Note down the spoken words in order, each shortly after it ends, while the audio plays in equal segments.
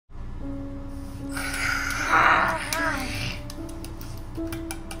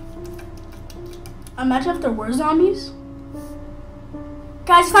Imagine if there were zombies.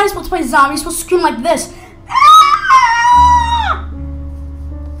 Guys, it's not supposed to play zombies. You're supposed to scream like this. Ah!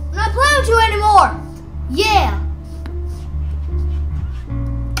 I'm not playing with you anymore. Yeah.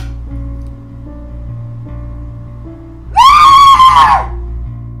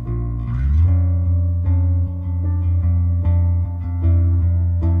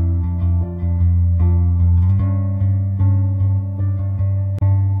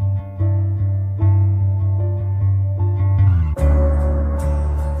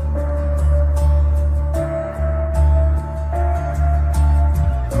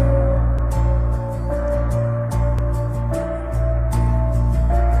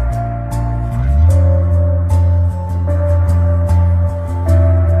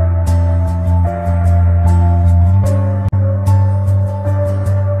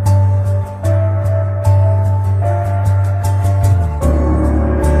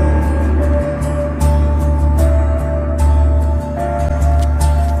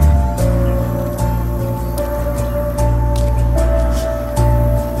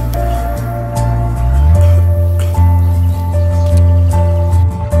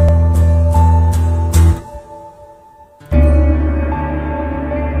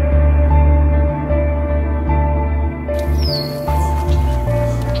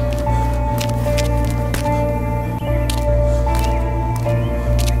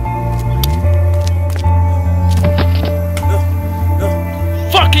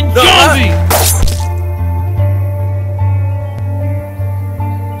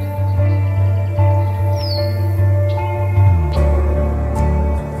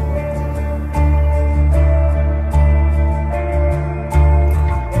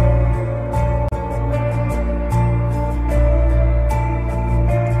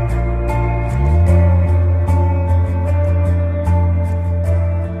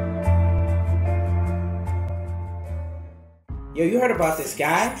 Yo, you heard about this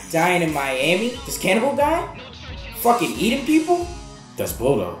guy dying in Miami? This cannibal guy? Fucking eating people? That's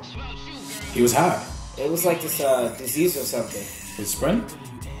bull though. He was high. It was like this disease or something. It's spreading?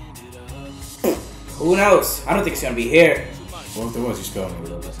 Who knows? I don't think it's gonna be here. Well, if there was, you spelled me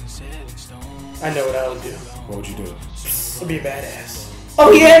whatever. I know what I would do. What would you do? I'd be a badass.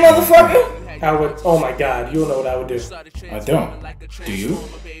 Oh yeah, motherfucker! I would. Oh my god, you'll know what I would do. I don't. Do you?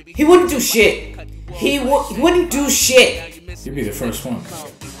 He wouldn't do shit. He wouldn't do shit. You'd be the first one.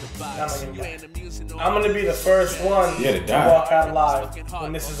 I'm gonna be the first one Yeah, to to die. walk out alive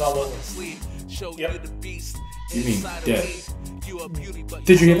when this is all over. Yep. You mean dead?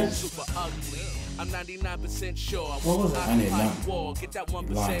 Did you hear that? What was it? I need nothing.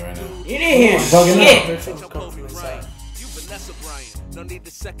 You're lying right now. You didn't hear Bugging shit. There's something cozy inside.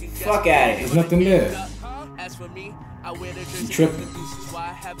 Fuck out of There's here. nothing there. You tripping.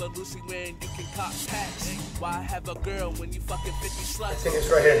 I think it's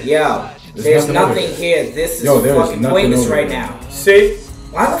right here. Yo, there's nothing over nothing there. here. This is Yo, there is fucking nothing pointless over right there. now. See?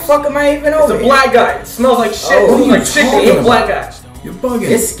 Why the fuck am I even It's over a here? black guy. It smells like shit. Oh, It smells you like chicken. talking It's a about? black guy. You're bugging.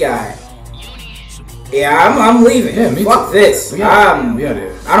 This guy. Yeah, I'm leaving. Yeah, me Fuck too. this. We out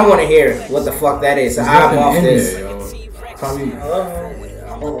there. I don't want to hear what the fuck that is. There's I'm nothing off in this. there, yo. Probably. Oh.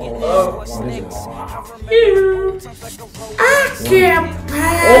 What is it? I can't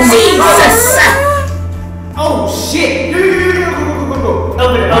pass. Jesus! Oh shit!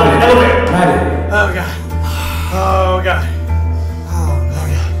 Elevator. Maddie. Oh god. Oh god.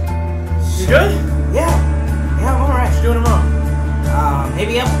 You good? Yeah, I'm alright. What you doing tomorrow?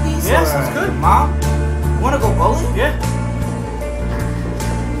 Maybe Applebee's? Yeah, or sounds good. Mom? Wanna go bowling? Yeah.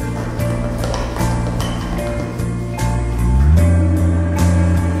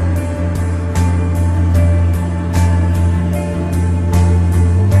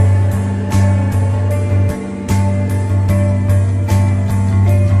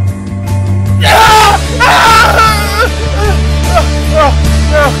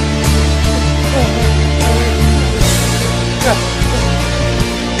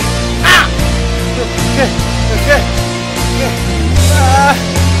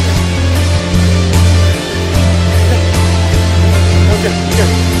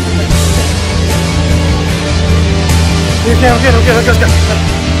 Okay, let's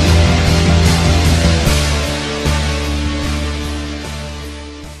go.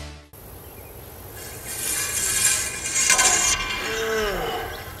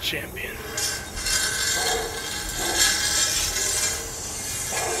 Champion.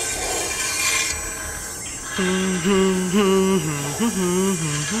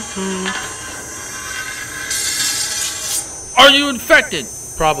 Are you infected?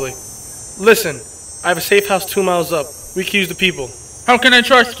 Probably. Listen, I have a safe house 2 miles up. We can use the people. How can I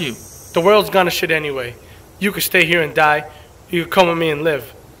trust you? The world's gone to shit anyway. You could stay here and die. You could come with me and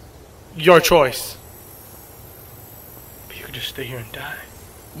live. Your choice. But you could just stay here and die.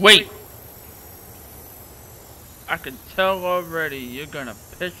 Wait! I can tell already you're gonna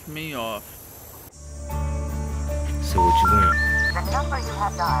piss me off. So what you want? The number you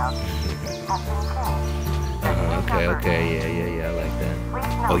have dialed has been changed. Okay, yeah, I like that.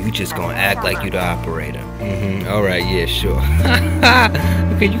 Oh, you just gonna act like you the operator. Alright, yeah, sure.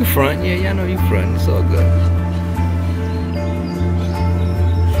 Okay, you front, yeah, I know you front, it's all good.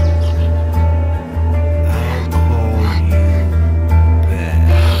 I'll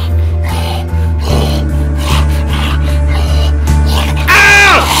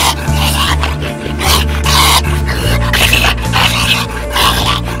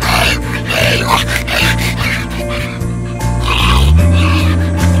call you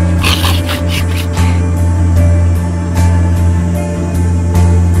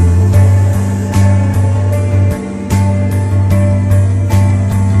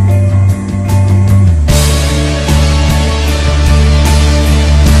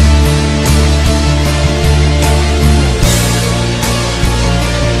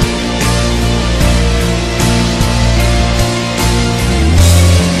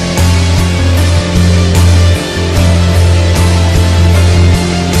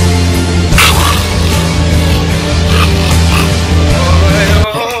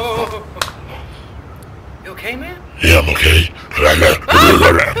Yeah, I'm okay.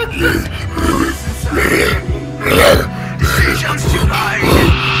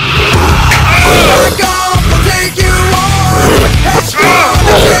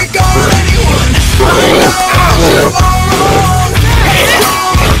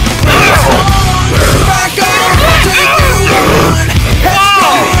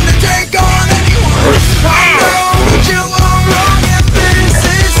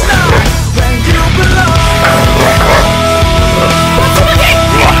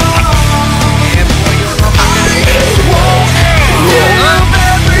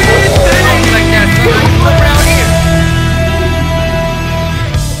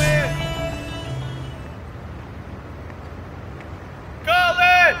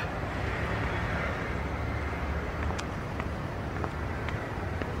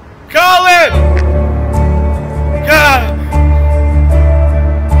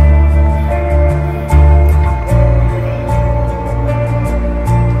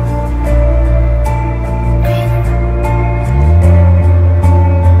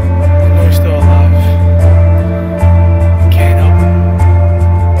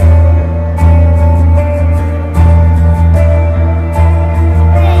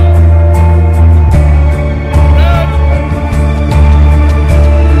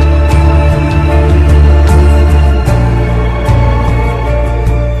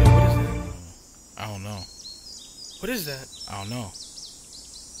 What is that? I don't know.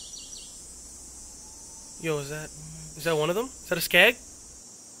 Yo, is that one of them? Is that a skag?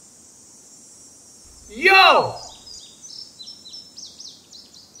 Yo!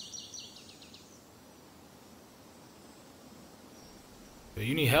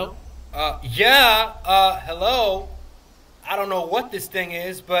 You need help? Hello? I don't know what this thing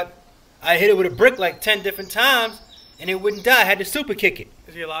is, but I hit it with a brick like 10 different times, and it wouldn't die. I had to super kick it.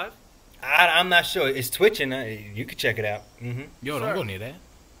 Is he alive? I'm not sure. It's twitching. You can check it out. Yo, don't go near that.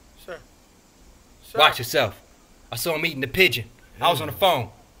 Sir. Watch yourself. I saw him eating the pigeon. I was on the phone.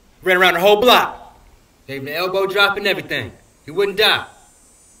 Ran around the whole block. Gave him the elbow drop and everything. He wouldn't die.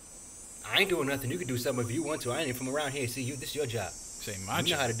 I ain't doing nothing. You can do something if you want to. I ain't from around here. See, this is your job. Say my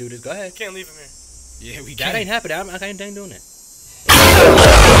You know how to do this. Go ahead. Can't leave him here. Yeah, we That can. ain't happening. I ain't doing that.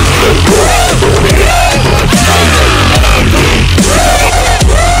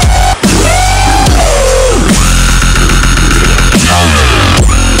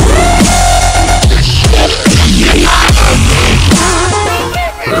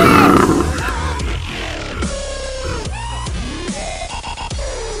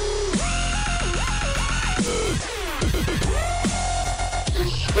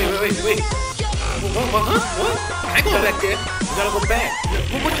 Wait. What? I ain't going back there. You gotta go back.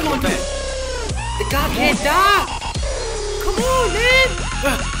 What you going back? The guy can't die. Come on, man.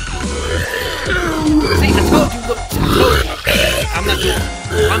 See, I told you. Look, I told you.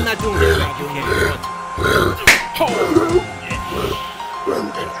 I'm not doing this. You can't.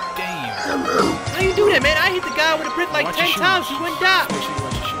 Damn. How you do that, man? I hit the guy with a brick like Watch 10 your times. shoes. He wouldn't die. Make sure you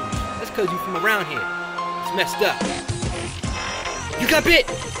watch your shoes. That's because you from around here. It's messed up. You got bit.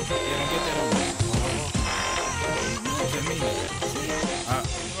 Yeah, don't get that on me. What does that mean?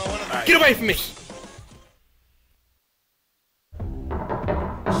 Get away from me.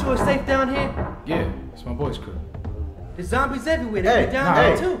 Sure, feel safe down here? Yeah, it's my boy's crew. There's zombies everywhere. They be down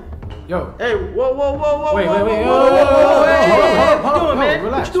there too. Yo. Hey, whoa. Wait. What you doing, man?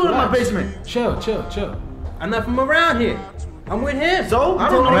 Relax, what you doing relax. in my basement? Chill. I'm not from around here. I'm with him. So? I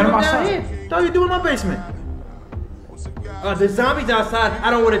don't know I'm you at down my here. What you doing in my basement? There's zombies outside.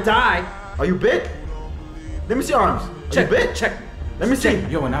 I don't want to die. Are you big? Let me see your arms. Are you big? Check. Let me see.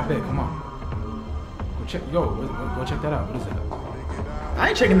 Yo, we're not big. Come on. Go check. Yo, go check that out. What is that? I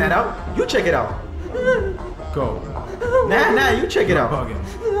ain't checking that out. You check it out. Go. Nah, you check it out. Bugging.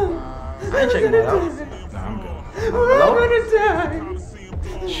 I ain't checking that out. Nah, I'm good. Hello? I'm gonna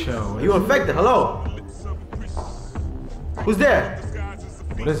die. Chill. You infected. Hello? Who's there?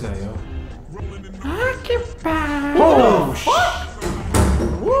 What is that, yo? Oh,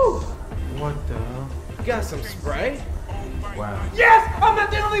 fuck! Woo! What the hell? You got some spray? Wow. Yes! I'm not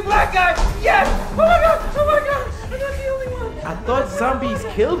the only black guy! Yes! Oh my god! I'm not the only one! I thought zombies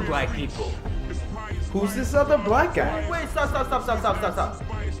killed black people. Who's this other black guy? Wait, stop.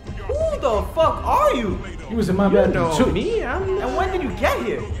 Who the fuck are you? He was in my bedroom too. Me? And when did you get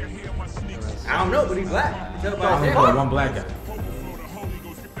here? I don't know, but he's black. Tell by I'm his only hair. one black guy.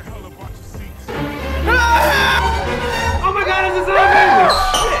 Oh my god, it's a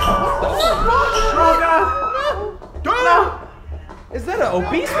zombie! No! Is that an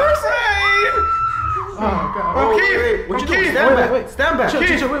obese person? Oh god. Wait, what you doing? Stand back. Stand back. Chill. Wait.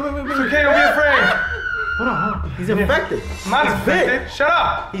 Okay, don't be afraid. Hold on. He's infected. I'm not He's infected. big. Shut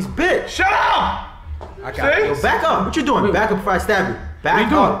up. He's big. Shut up. I got See? Yo, back up. What you doing? Back up before I stab you.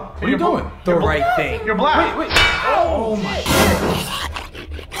 Back up. What are you doing? the right thing. You're black. Wait. Oh my.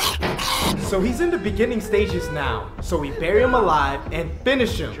 So he's in the beginning stages now. So we bury him alive and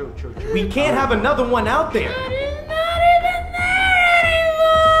finish him. True. We can't have another one out there.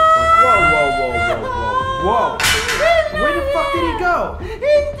 Whoa. Where the fuck did he go?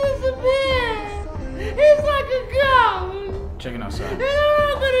 He's disappeared. He's like a ghost. Check it outside. And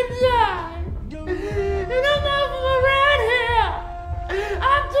I'm gonna die. And I'm not from around here.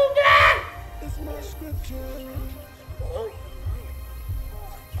 I'm too bad.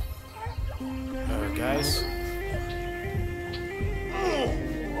 Guys.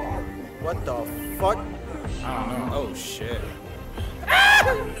 What the fuck? I don't know. Oh shit.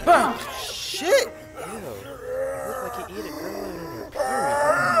 Shit! Ew. Looked like he ate a girl out in her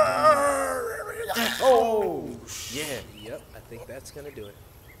period. Oh yeah. Yep, I think that's gonna do it.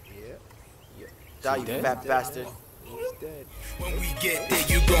 Yep. Die, you fat bastard. He's dead. When we get there,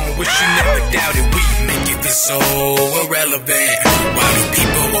 you gon' wish you never doubted. We make it feel so irrelevant. Why do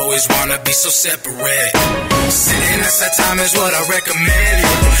people always wanna be so separate? Sitting aside time is what I recommend.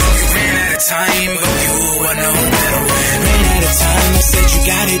 You ran out of time, but you are no better. Ran out of time, I said you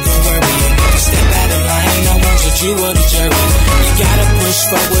got it, don't worry. Step out of line, I want what you were the jury. You gotta push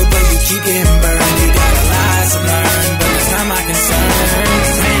forward, but you keep getting burned. You got a lot to learn, but it's not my concern.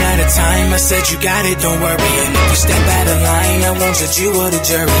 Ran out of time, I said you got it, don't worry. And if you step out of line, I won't that you were the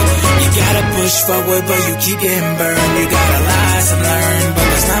jury. You gotta push forward, but you keep getting burned. You got a lot to learn, but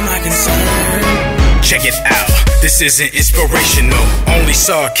that's not my concern. Check it out, this isn't inspirational. Only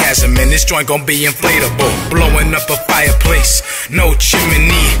sarcasm, and this joint gon' be inflatable. Blowing up a fireplace, no chimney.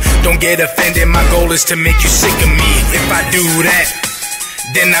 Don't get offended, my goal is to make you sick of me. If I do that,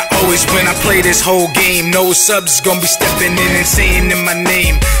 then I always win. I play this whole game. No subs gonna be stepping in and saying in my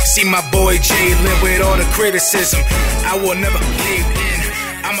name. See my boy Jalen with all the criticism. I will never cave in.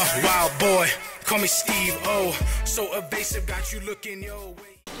 I'm a wild boy. Call me Steve O. So evasive, got you looking your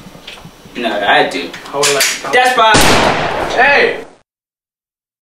way. No, I do. I would like. That's fine. Hey.